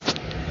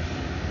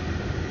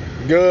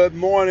Good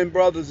morning,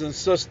 brothers and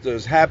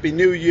sisters. Happy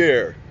New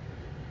Year.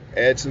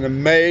 It's an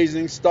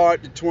amazing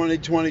start to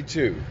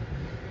 2022.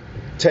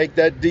 Take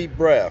that deep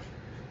breath,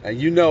 and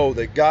you know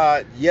that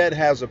God yet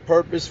has a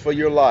purpose for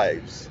your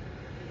lives.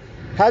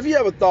 Have you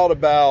ever thought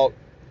about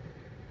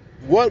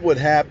what would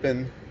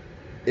happen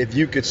if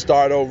you could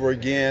start over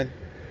again?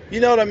 You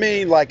know what I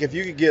mean? Like if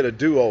you could get a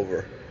do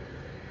over.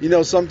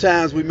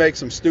 Sometimes we make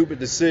some stupid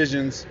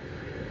decisions,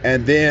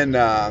 and then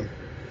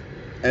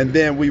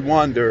we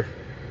wonder,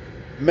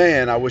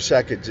 man, I wish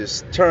I could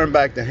just turn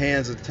back the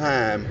hands of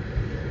time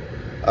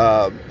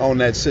on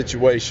that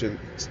situation.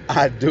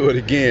 I'd do it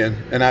again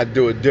and I'd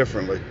do it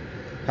differently.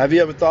 Have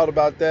you ever thought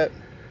about that?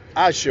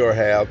 I sure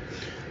have.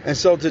 And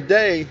so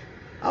today,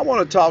 I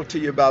want to talk to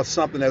you about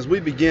something as we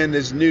begin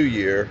this new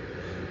year,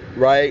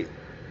 right?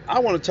 I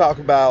want to talk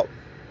about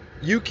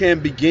you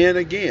can begin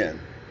again.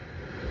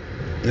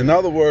 In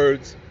other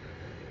words,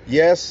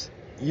 yes,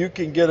 you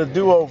can get a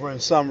do over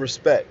in some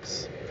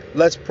respects.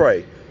 Let's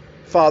pray.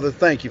 Father,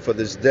 thank you for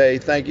this day.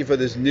 Thank you for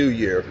this new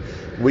year.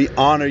 We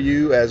honor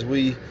you as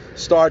we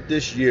start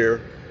this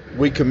year.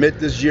 We commit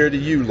this year to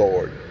you,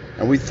 Lord.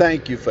 And we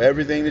thank you for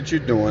everything that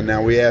you're doing.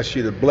 Now we ask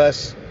you to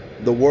bless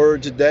the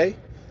word today.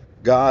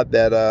 God,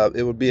 that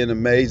it would be an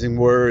amazing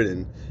word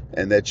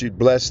and that you'd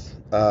bless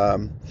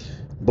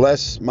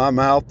my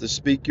mouth to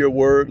speak your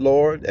word,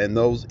 Lord, and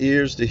those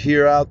ears to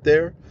hear out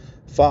there.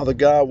 Father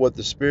God, what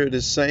the Spirit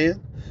is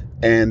saying.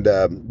 And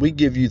we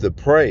give you the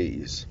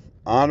praise,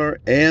 honor,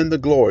 and the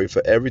glory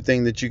for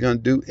everything that you're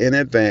going to do in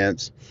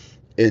advance.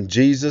 In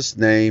Jesus'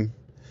 name,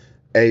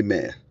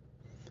 amen.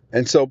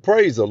 And so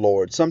praise the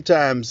Lord.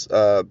 Sometimes,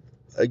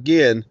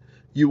 again,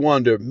 you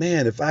wonder,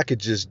 man, if I could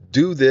just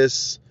do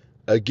this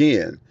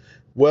again.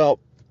 Well,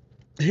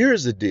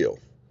 here's the deal.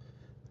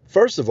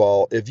 First of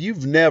all, if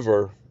you've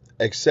never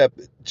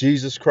accepted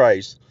Jesus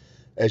Christ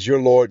as your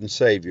Lord and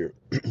Savior,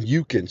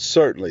 you can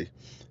certainly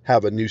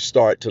have a new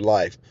start to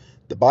life.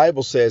 The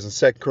Bible says in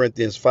 2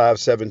 Corinthians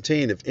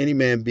 5:17, if any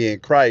man be in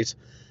Christ,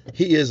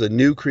 he is a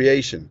new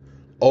creation.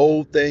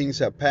 Old things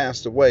have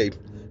passed away,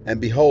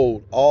 and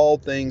behold, all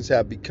things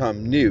have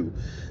become new.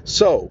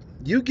 So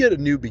you get a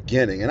new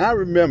beginning. And I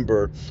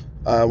remember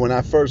when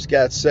I first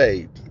got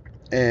saved,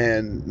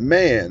 and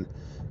man,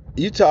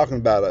 you talking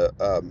about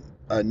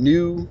a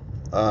new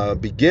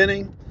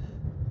beginning.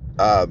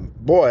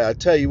 Boy, I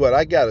tell you what,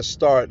 I got to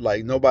start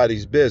like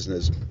nobody's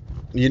business,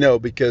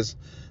 because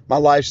my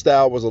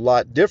lifestyle was a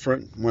lot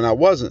different when I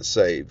wasn't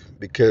saved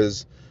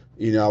because,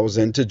 I was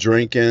into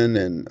drinking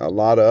and a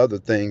lot of other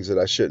things that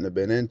I shouldn't have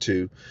been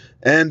into.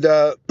 And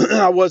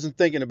I wasn't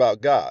thinking about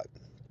God.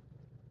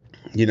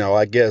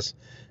 I guess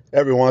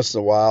every once in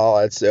a while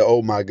I'd say,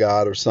 oh my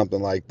God, or something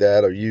like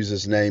that, or use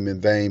his name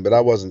in vain, but I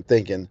wasn't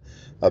thinking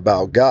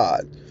about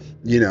God,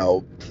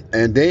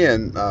 And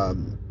then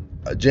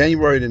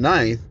January the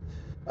 9th,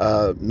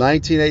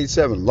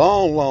 1987,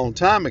 long, long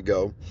time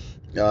ago,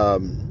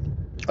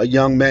 a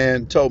young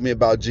man told me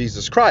about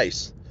Jesus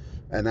Christ,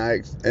 and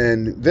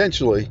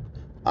eventually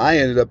I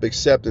ended up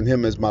accepting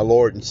him as my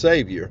Lord and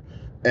Savior,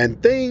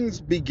 and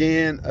things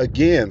began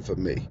again for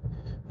me.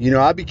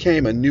 I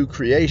became a new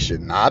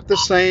creation, not the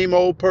same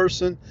old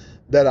person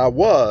that I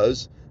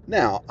was.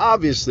 Now,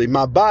 obviously,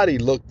 my body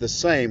looked the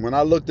same. When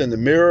I looked in the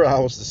mirror, I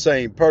was the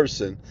same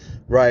person,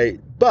 right?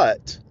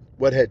 But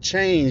what had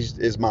changed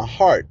is my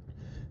heart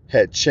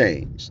had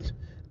changed.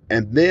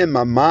 And then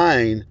my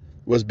mind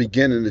was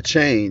beginning to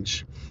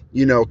change,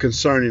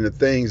 concerning the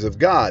things of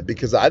God,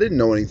 because I didn't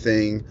know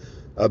anything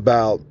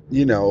about,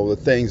 the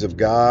things of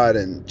God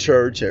and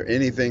church or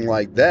anything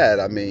like that.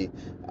 I mean,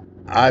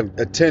 I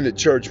attended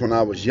church when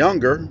I was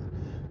younger.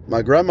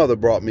 My grandmother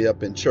brought me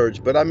up in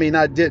church, but I mean,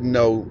 I didn't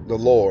know the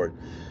Lord.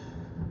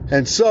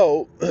 And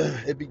so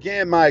it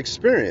began my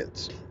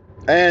experience.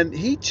 And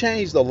he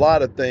changed a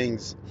lot of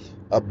things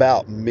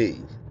about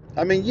me.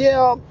 I mean,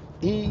 yeah,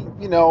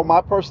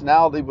 my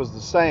personality was the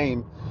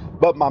same,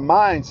 but my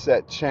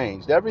mindset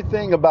changed.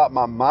 Everything about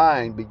my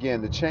mind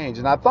began to change.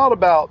 And I thought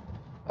about,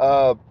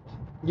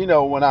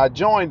 when I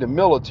joined the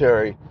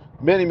military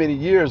many, many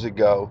years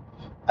ago,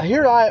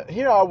 here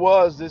I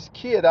was, this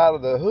kid out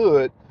of the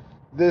hood,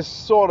 this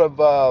sort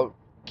of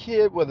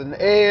kid with an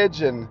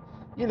edge and,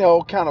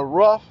 kind of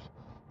rough.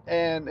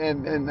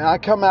 And I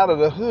come out of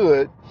the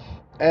hood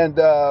and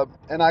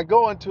I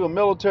go into a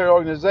military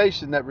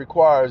organization that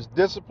requires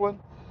discipline,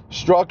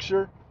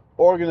 structure,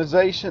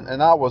 organization,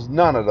 and I was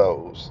none of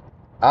those.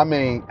 I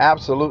mean,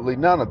 absolutely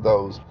none of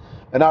those.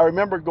 And I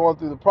remember going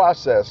through the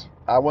process.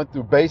 I went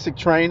through basic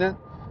training,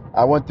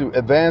 I went through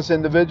advanced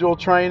individual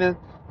training,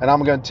 and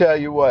I'm going to tell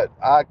you what,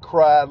 I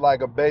cried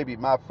like a baby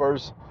my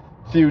first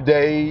few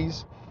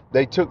days.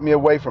 They took me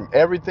away from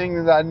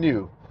everything that I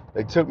knew.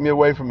 They took me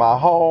away from my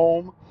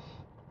home,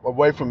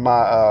 away from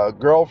my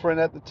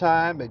girlfriend at the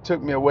time. They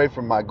took me away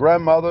from my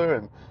grandmother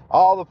and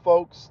all the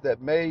folks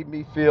that made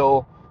me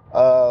feel,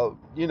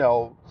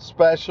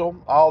 special.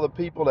 All the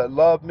people that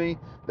loved me,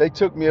 they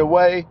took me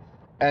away.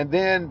 And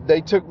then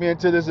they took me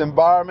into this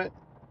environment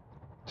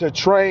to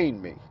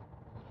train me,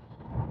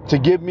 to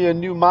give me a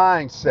new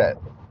mindset,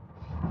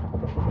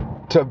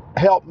 to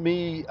help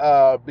me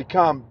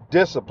become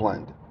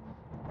disciplined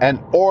and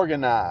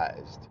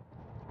organized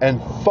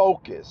and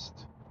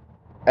focused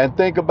and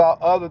think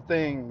about other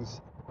things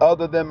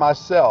other than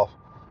myself.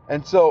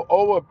 And so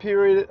over a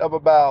period of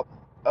about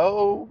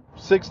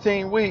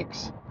 16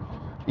 weeks,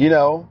 you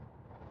know,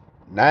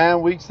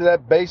 9 weeks of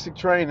that basic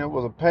training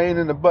was a pain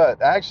in the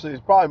butt. Actually,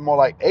 it's probably more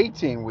like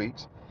 18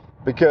 weeks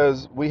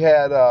because we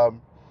had, I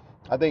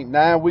think,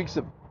 9 weeks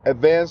of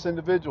advanced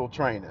individual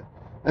training.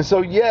 And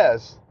so,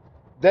 yes,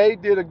 they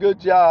did a good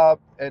job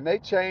and they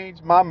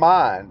changed my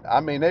mind. I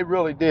mean, they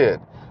really did.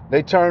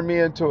 They turned me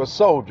into a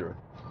soldier.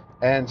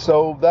 And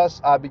so thus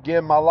I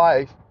began my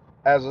life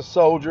as a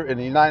soldier in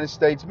the United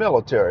States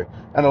military.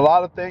 And a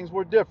lot of things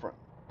were different.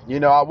 You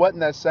know, I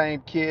wasn't that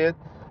same kid,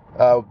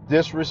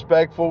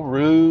 disrespectful,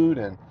 rude,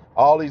 and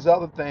all these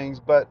other things,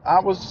 but I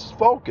was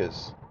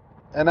focused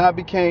and I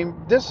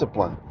became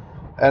disciplined.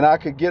 And I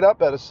could get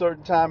up at a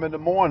certain time in the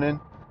morning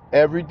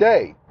every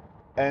day.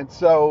 And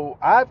so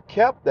I've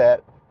kept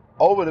that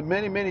over the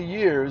many, many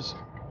years.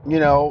 You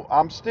know,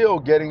 I'm still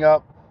getting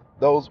up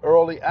those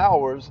early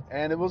hours,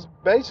 and it was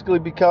basically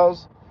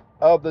because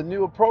of the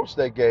new approach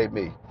they gave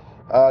me.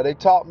 They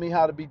taught me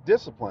how to be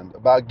disciplined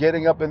about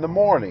getting up in the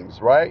mornings,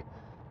 right?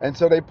 And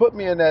so they put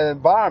me in that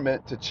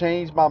environment to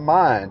change my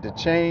mind, to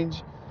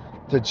change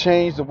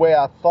the way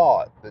I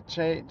thought,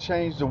 to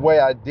change the way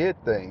I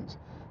did things,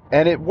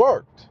 and it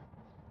worked.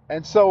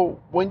 And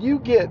so when you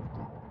get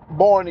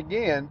born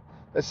again,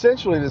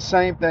 essentially the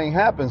same thing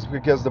happens,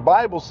 because the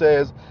Bible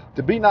says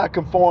to be not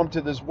conformed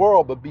to this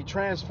world, but be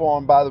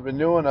transformed by the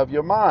renewing of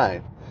your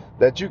mind,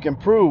 that you can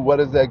prove what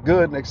is that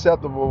good and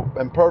acceptable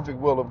and perfect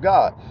will of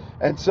God.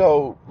 And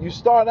so you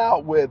start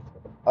out with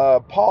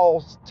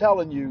Paul's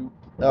telling you,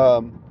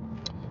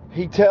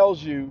 he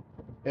tells you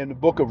in the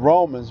book of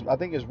Romans, I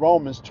think it's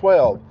Romans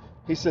 12,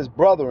 he says,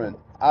 brethren,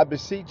 I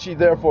beseech ye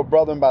therefore,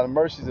 brethren, by the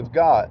mercies of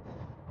God,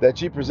 that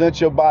ye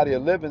present your body a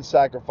living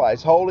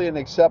sacrifice, holy and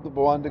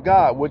acceptable unto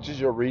God, which is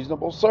your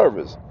reasonable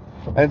service.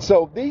 And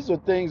so these are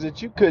things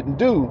that you couldn't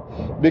do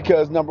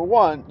because, number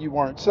one, you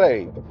weren't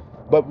saved.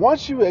 But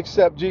once you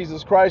accept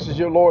Jesus Christ as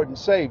your Lord and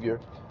Savior,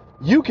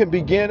 you can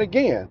begin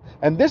again.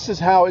 And this is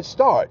how it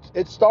starts.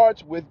 It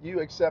starts with you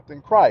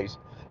accepting Christ,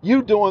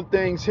 you doing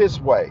things His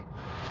way.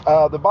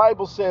 The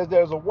Bible says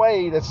there's a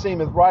way that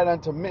seemeth right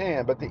unto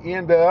man, but the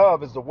end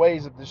thereof is the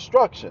ways of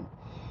destruction.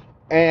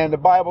 And the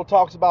Bible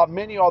talks about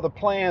many are the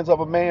plans of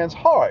a man's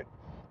heart,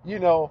 you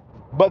know,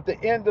 but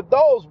the end of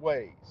those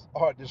ways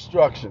are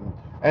destruction.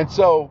 And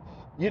so,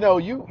 you know,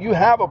 you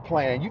have a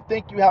plan. You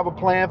think you have a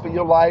plan for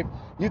your life.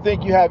 You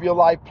think you have your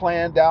life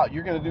planned out.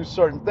 You're going to do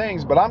certain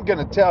things, but I'm going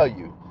to tell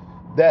you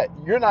that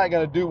you're not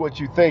going to do what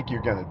you think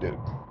you're going to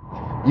do.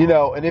 You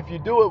know, and if you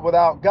do it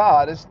without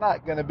God, it's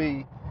not going to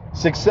be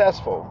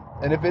successful.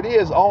 And if it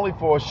is, only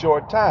for a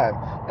short time.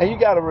 And you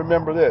got to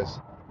remember this.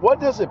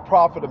 What does it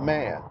profit a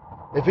man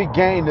if he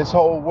gained this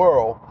whole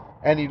world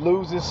and he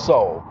loses his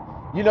soul?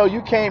 You know,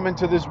 you came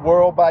into this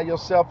world by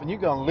yourself and you're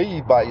going to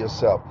leave by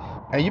yourself.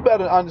 And you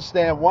better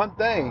understand one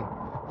thing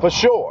for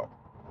sure.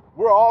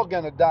 We're all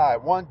going to die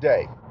one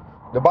day.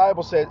 The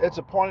Bible says it's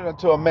appointed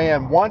unto a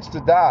man once to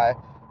die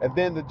and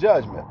then the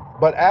judgment.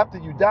 But after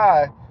you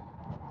die,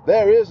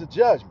 there is a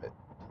judgment.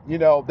 You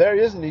know, there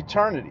is an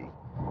eternity.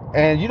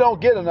 And you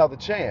don't get another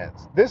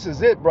chance. This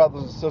is it,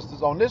 brothers and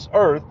sisters. On this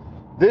earth,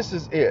 this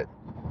is it.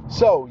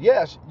 So,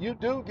 yes, you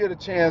do get a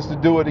chance to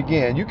do it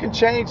again. You can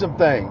change some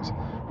things,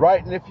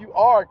 right? And if you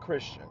are a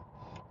Christian,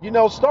 you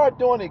know, start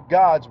doing it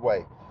God's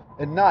way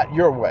and not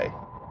your way.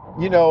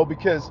 You know,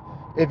 because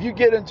if you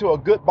get into a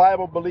good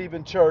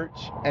Bible-believing church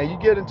and you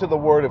get into the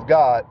Word of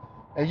God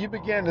and you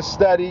begin to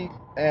study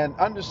and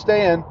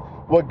understand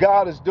what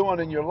God is doing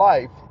in your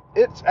life,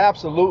 it's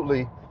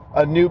absolutely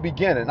a new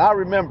beginning. I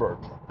remember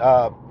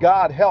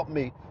God helped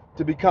me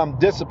to become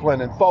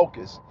disciplined and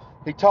focused.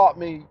 He taught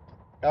me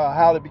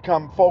how to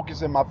become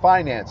focused in my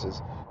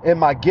finances, in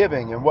my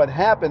giving. And what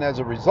happened as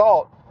a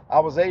result, I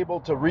was able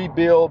to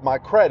rebuild my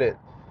credit.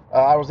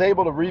 I was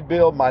able to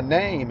rebuild my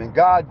name, and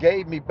God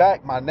gave me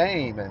back my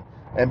name.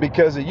 And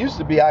because it used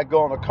to be I'd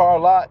go on a car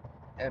lot,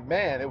 and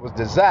man, it was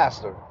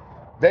disaster.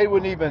 They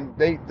wouldn't even,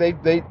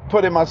 they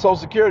put in my social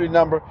security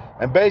number,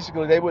 and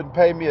basically they wouldn't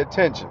pay me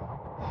attention.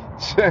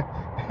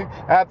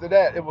 After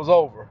that, it was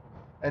over.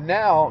 And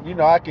now, you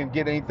know, I can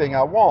get anything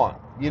I want,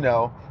 you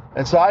know.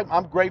 And so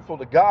I'm grateful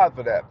to God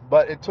for that.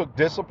 But it took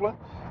discipline.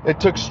 It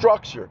took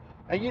structure.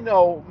 And, you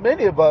know,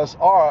 many of us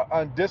are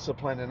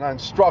undisciplined and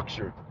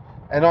unstructured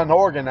and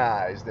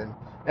unorganized.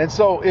 And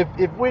so if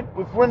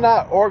we're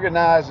not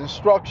organized and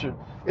structured,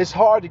 it's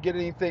hard to get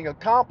anything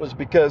accomplished,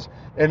 because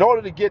in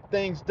order to get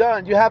things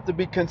done, you have to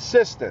be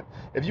consistent.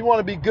 If you want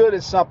to be good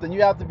at something,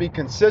 you have to be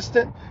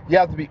consistent. You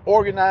have to be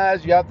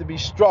organized. You have to be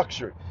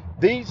structured.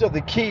 These are the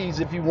keys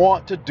if you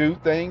want to do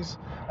things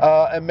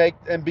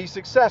and be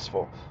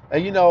successful.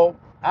 And, you know,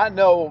 I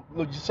know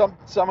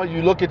some of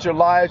you look at your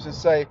lives and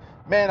say,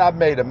 man, I've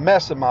made a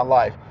mess of my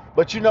life.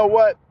 But you know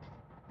what?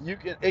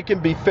 It can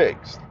be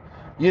fixed,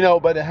 you know,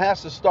 but it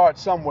has to start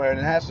somewhere, and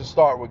it has to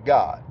start with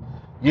God.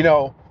 You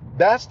know,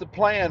 That's the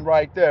plan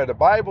right there. The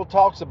Bible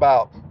talks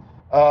about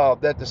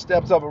that the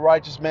steps of a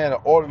righteous man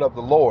are ordered of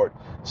the Lord.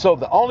 So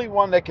the only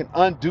one that can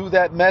undo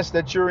that mess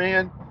that you're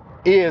in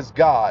is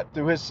God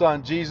through his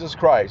son, Jesus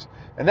Christ.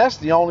 And that's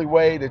the only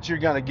way that you're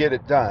going to get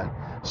it done.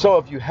 So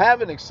if you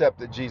haven't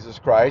accepted Jesus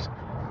Christ,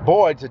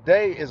 boy,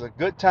 today is a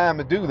good time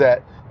to do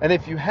that. And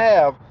if you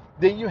have,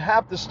 then you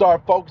have to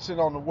start focusing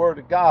on the word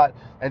of God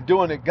and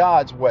doing it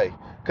God's way.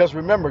 Because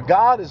remember,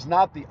 God is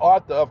not the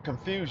author of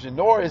confusion,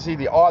 nor is he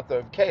the author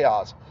of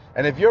chaos.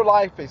 And if your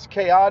life is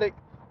chaotic,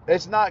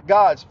 it's not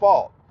God's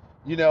fault,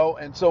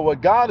 And so what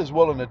God is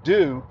willing to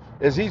do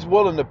is he's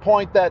willing to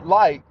point that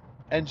light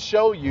and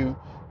show you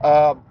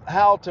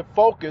how to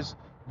focus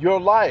your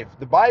life.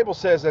 The Bible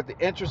says that the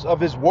interest of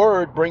his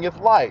word bringeth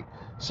light.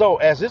 So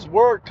as his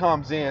word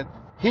comes in,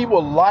 he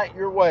will light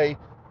your way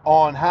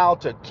on how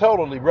to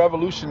totally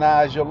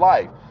revolutionize your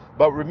life.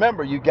 But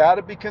remember, you got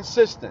to be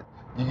consistent.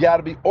 You got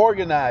to be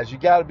organized. You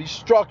got to be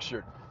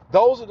structured.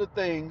 Those are the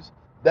things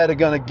that are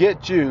going to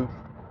get you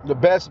the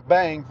best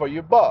bang for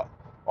your buck,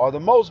 or the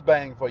most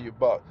bang for your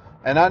buck.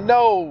 And I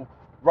know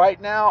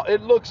right now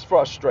it looks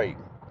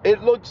frustrating.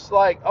 It looks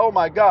like, oh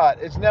my God,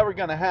 it's never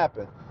going to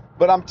happen.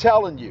 But I'm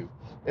telling you,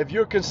 if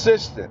you're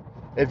consistent,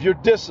 if you're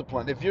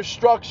disciplined, if you're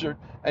structured,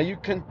 and you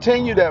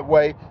continue that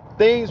way,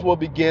 things will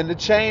begin to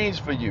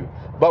change for you.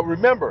 But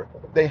remember,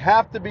 they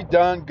have to be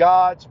done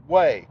God's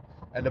way.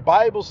 And the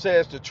Bible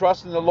says to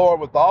trust in the Lord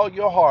with all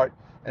your heart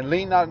and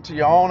lean not into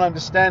your own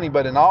understanding,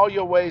 but in all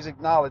your ways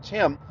acknowledge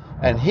him,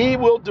 and he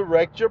will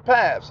direct your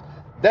paths.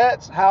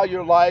 That's how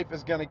your life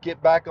is going to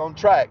get back on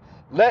track.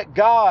 Let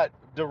God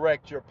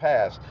direct your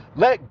paths.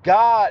 Let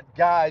God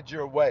guide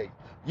your way.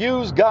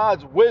 Use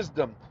God's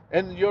wisdom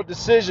in your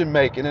decision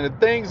making and the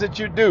things that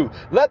you do.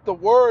 Let the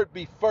word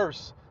be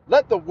first.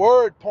 Let the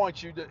word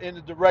point you in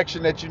the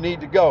direction that you need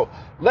to go.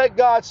 Let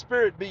God's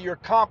spirit be your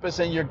compass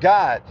and your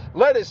guide.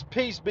 Let his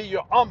peace be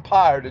your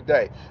umpire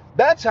today.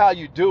 That's how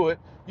you do it.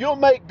 You'll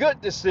make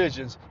good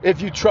decisions if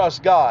you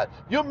trust God.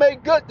 You'll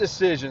make good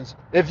decisions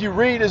if you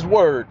read his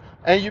word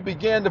and you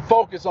begin to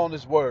focus on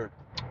his word.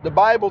 The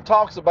Bible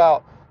talks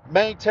about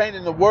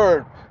maintaining the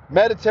word,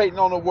 meditating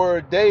on the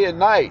word day and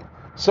night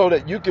so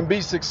that you can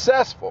be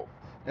successful.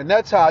 And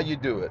that's how you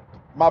do it.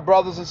 My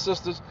brothers and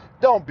sisters,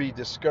 don't be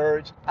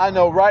discouraged. I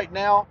know right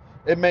now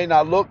it may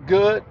not look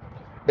good.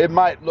 It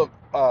might look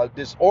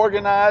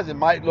disorganized. It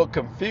might look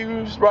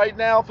confused right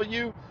now for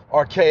you,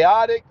 or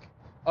chaotic,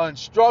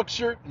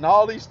 unstructured, and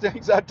all these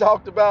things I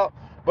talked about.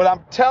 But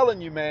I'm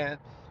telling you, man,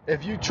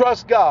 if you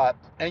trust God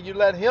and you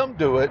let him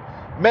do it,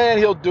 man,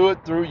 he'll do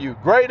it through you.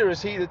 Greater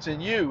is he that's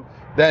in you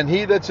than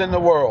he that's in the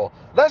world.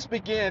 Let's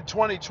begin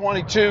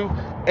 2022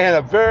 in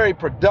a very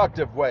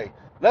productive way.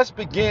 Let's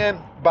begin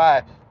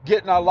by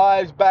getting our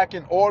lives back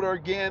in order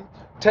again,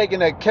 taking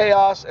that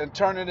chaos and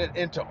turning it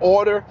into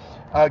order,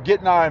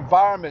 getting our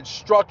environment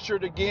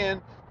structured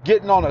again,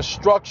 getting on a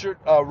structured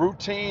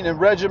routine and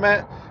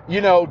regiment,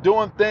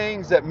 doing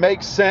things that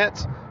make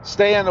sense,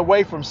 staying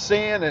away from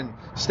sin and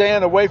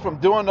staying away from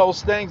doing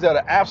those things that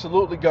are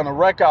absolutely going to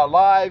wreck our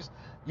lives,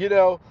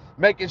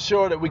 making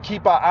sure that we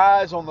keep our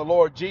eyes on the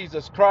Lord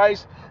Jesus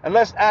Christ, and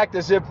let's act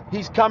as if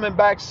he's coming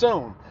back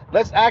soon.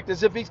 Let's act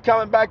as if he's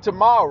coming back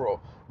tomorrow,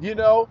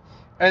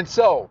 And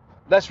so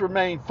let's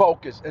remain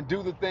focused and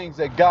do the things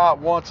that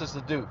God wants us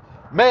to do.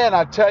 Man,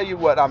 I tell you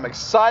what, I'm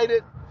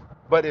excited.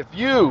 But if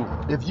you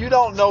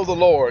don't know the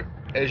Lord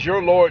as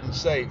your Lord and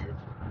Savior,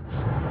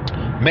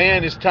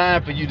 man, it's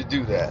time for you to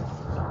do that.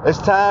 It's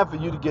time for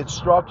you to get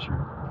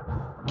structured,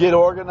 get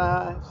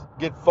organized,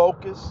 get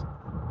focused,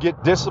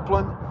 get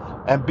disciplined,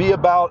 and be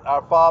about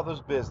our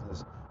Father's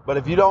business. But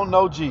if you don't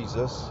know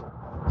Jesus,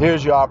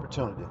 here's your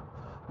opportunity.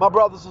 My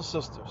brothers and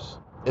sisters,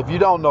 if you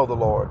don't know the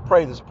Lord,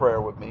 pray this prayer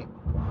with me.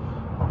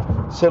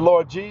 Say,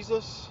 Lord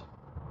Jesus,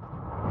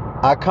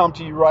 I come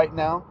to you right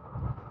now,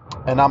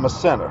 and I'm a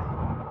sinner.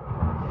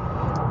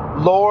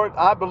 Lord,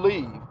 I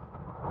believe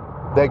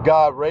that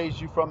God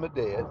raised you from the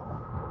dead.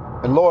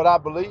 And Lord, I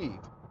believe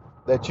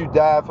that you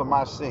died for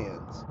my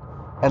sins.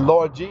 And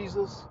Lord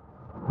Jesus,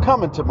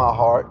 come into my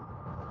heart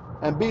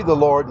and be the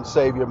Lord and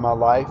Savior of my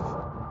life.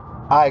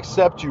 I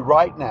accept you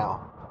right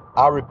now.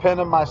 I repent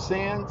of my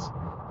sins,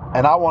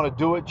 and I want to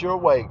do it your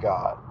way,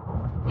 God.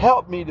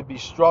 Help me to be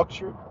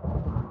structured.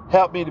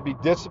 Help me to be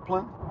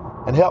disciplined,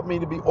 and help me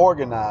to be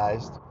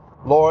organized,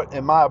 Lord,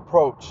 in my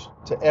approach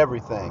to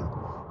everything.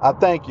 I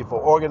thank you for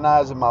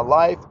organizing my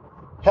life,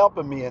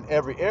 helping me in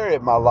every area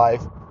of my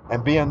life,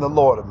 and being the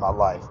Lord of my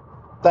life.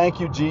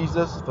 Thank you,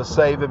 Jesus, for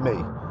saving me.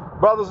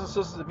 Brothers and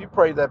sisters, if you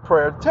prayed that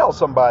prayer, tell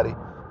somebody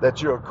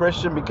that you're a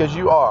Christian, because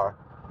you are.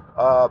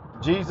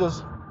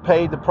 Jesus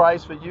paid the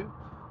price for you.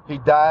 He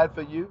died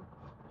for you.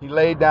 He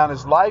laid down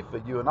his life for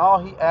you, and all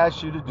he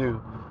asked you to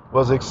do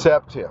was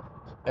accept him.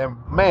 And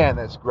man,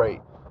 that's great.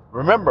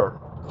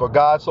 Remember, for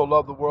God so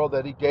loved the world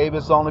that he gave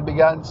his only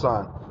begotten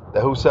Son,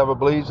 that whosoever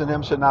believes in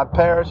him should not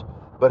perish,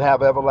 but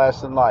have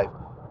everlasting life.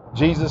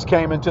 Jesus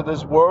came into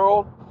this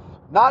world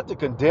not to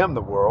condemn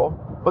the world,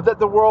 but that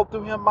the world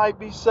through him might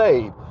be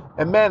saved.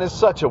 And man, it's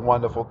such a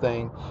wonderful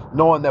thing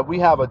knowing that we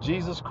have a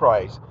Jesus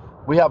Christ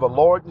We have a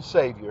Lord and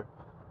Savior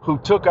who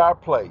took our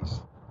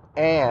place,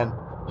 and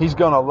he's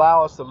going to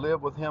allow us to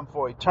live with him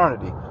for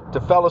eternity,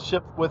 to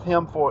fellowship with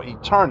him for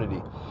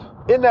eternity.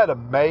 Isn't that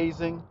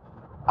amazing?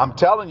 I'm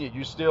telling you,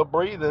 you're still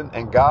breathing,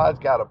 and God's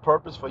got a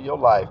purpose for your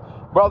life.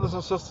 Brothers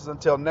and sisters,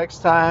 until next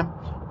time,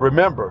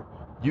 remember,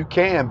 you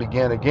can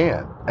begin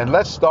again. And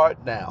let's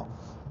start now,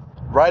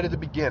 right at the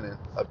beginning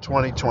of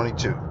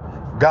 2022.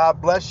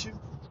 God bless you.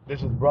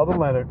 This is Brother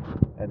Leonard,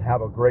 and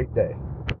have a great day.